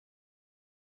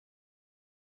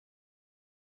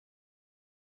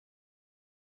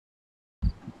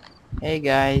Hey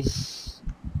guys,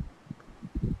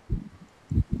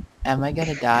 am I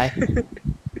gonna die?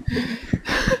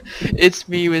 It's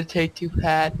me with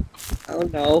Take2Pat, Oh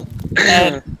no.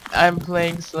 and I'm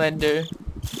playing Slender,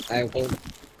 I won't.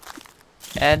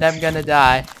 and I'm gonna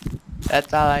die.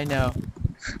 That's all I know.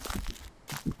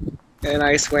 And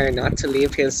I swear not to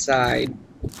leave his side.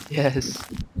 Yes,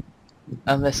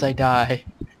 unless I die.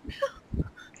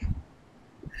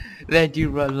 Then you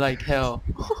run like hell.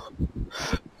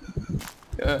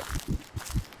 Uh,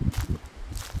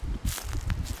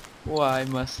 why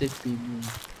must it be me?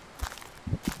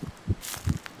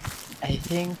 I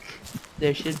think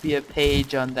there should be a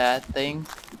page on that thing.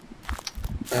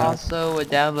 Uh, Also, a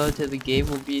download to the game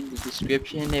will be in the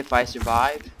description if I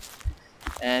survive.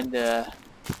 And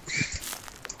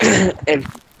and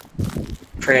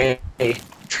pray,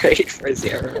 pray for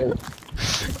 0.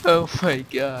 oh my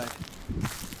god.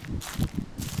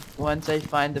 Once I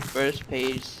find the first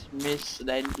page, Miss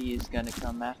Lendy is gonna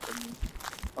come after me.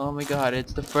 Oh my god,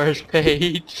 it's the first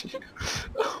page.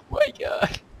 Oh my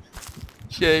god.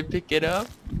 Should I pick it up?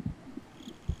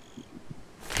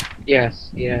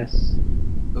 Yes, yes.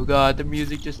 Oh god, the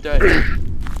music just started.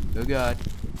 Oh god.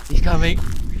 He's coming.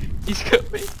 He's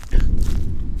coming.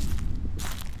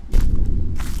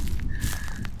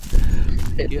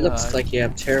 It God. looks like you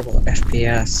have terrible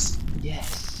FPS.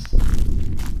 Yes.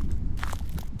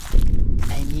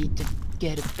 I need to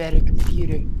get a better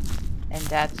computer. And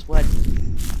that's what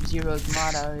Zero's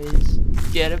motto is.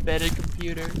 Get a better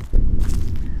computer.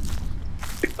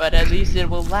 But at least it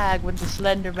will lag when the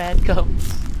Slender Man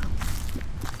comes.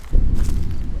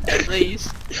 At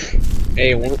least.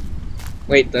 Hey,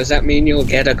 wait, does that mean you'll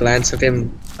get a glance of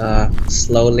him,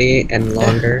 slowly and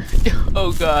longer?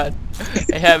 Oh god.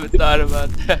 I haven't thought about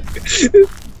that.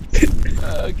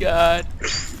 Oh god.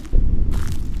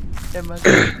 There must be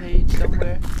a page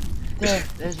somewhere.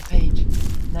 There's a page.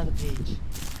 Another page.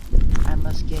 I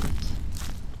must get it.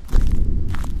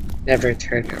 Never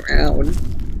turn around.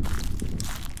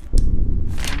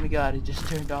 Oh my god, it just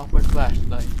turned off my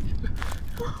flashlight.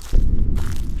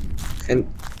 And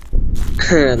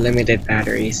limited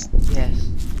batteries. Yes.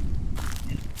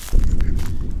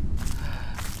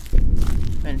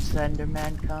 When Slender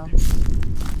Man comes,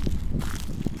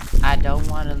 I don't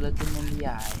want to look him in the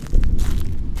eye.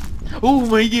 Oh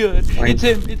my god! Fine. It's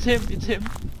him! It's him! It's him!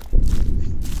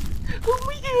 Oh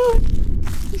my god!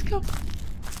 He's coming!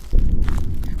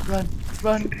 Run!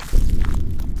 Run!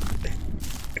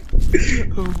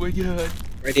 Oh my god!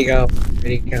 Ready go,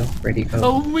 ready go, ready go.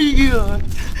 Oh my god!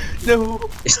 No!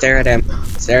 You stare at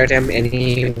him, and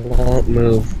he won't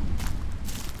move.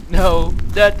 No!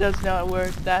 That does not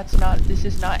work. That's not. This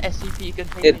is not SCP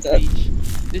containment breach.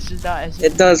 This is not SCP.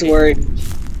 It does work.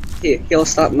 He'll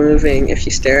stop moving if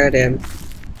you stare at him.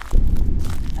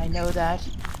 I know that,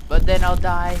 but then I'll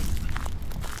die.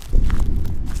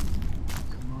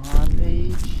 Come on,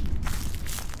 page.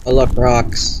 Oh look,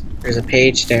 rocks. There's a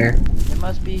page there. There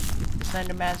must be. The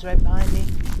Slender Man's right behind me.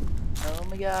 Oh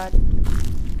my god.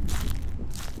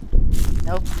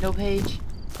 Nope, no page.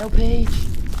 No page.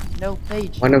 No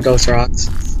page. One of those rocks.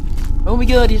 Oh my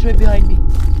god, he's right behind me.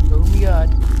 Oh my god.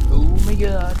 Oh my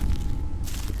god.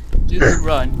 Just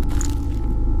run.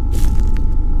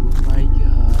 Oh my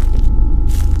god.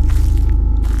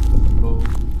 Oh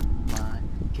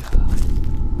my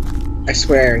god. I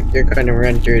swear, you're gonna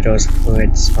run through those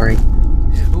woods, aren't you?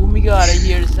 Oh my god, I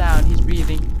hear the sound. He's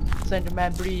breathing. Slender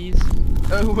Man breathes.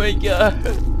 Oh my god.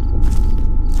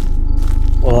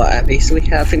 Well, at least we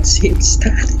haven't seen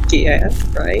static yet,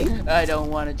 right? I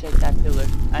don't want to take that pillar.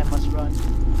 I must run.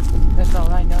 That's all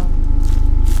I know.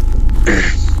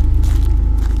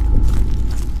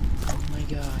 Oh my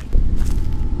god.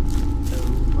 Oh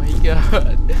my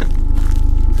god.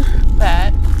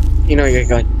 Pat? You know you're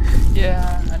going.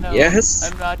 Yeah, I know. Yes?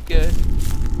 I'm not good.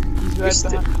 He's right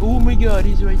behind. Oh my god,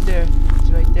 he's right there.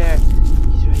 He's right there.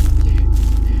 He's right there.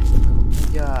 Oh my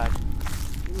god.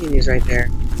 What do you mean he's right there?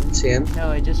 I didn't see him. No,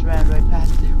 I just ran right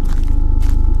past him.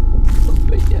 Oh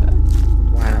my god.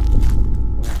 Wow.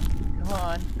 Come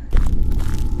on.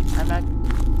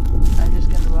 I'm just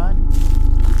gonna run.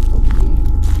 Over here.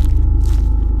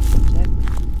 Check.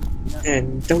 No.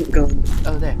 And don't go.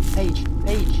 Oh, there. Paige.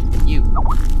 You.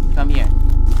 Come here.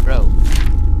 Bro.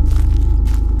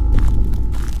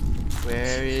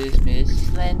 Where is Miss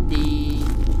Slendy?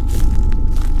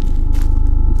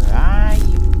 Where are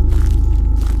you?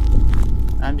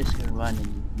 I'm just gonna run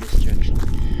in this direction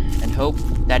and hope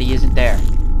that he isn't there.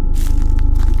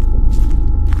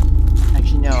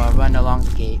 Actually, no, I'll run along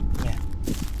the gate. Yeah.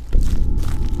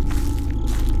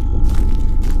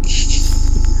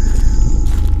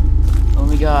 Oh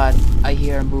my god, I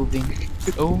hear him moving.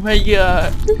 Oh my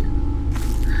god.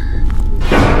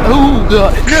 Oh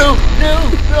god. No, no,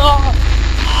 no.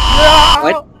 No.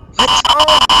 What?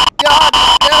 Oh god,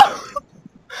 no.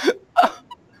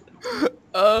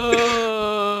 Oh.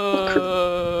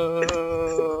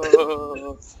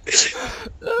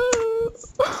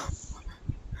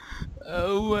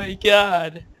 Oh my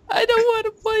god. I don't want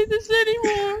to play this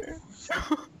anymore.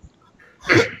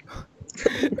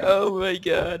 Oh my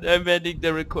god. I'm ending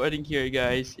the recording here,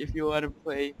 guys. If you want to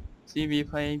play, see me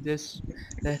playing this,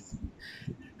 then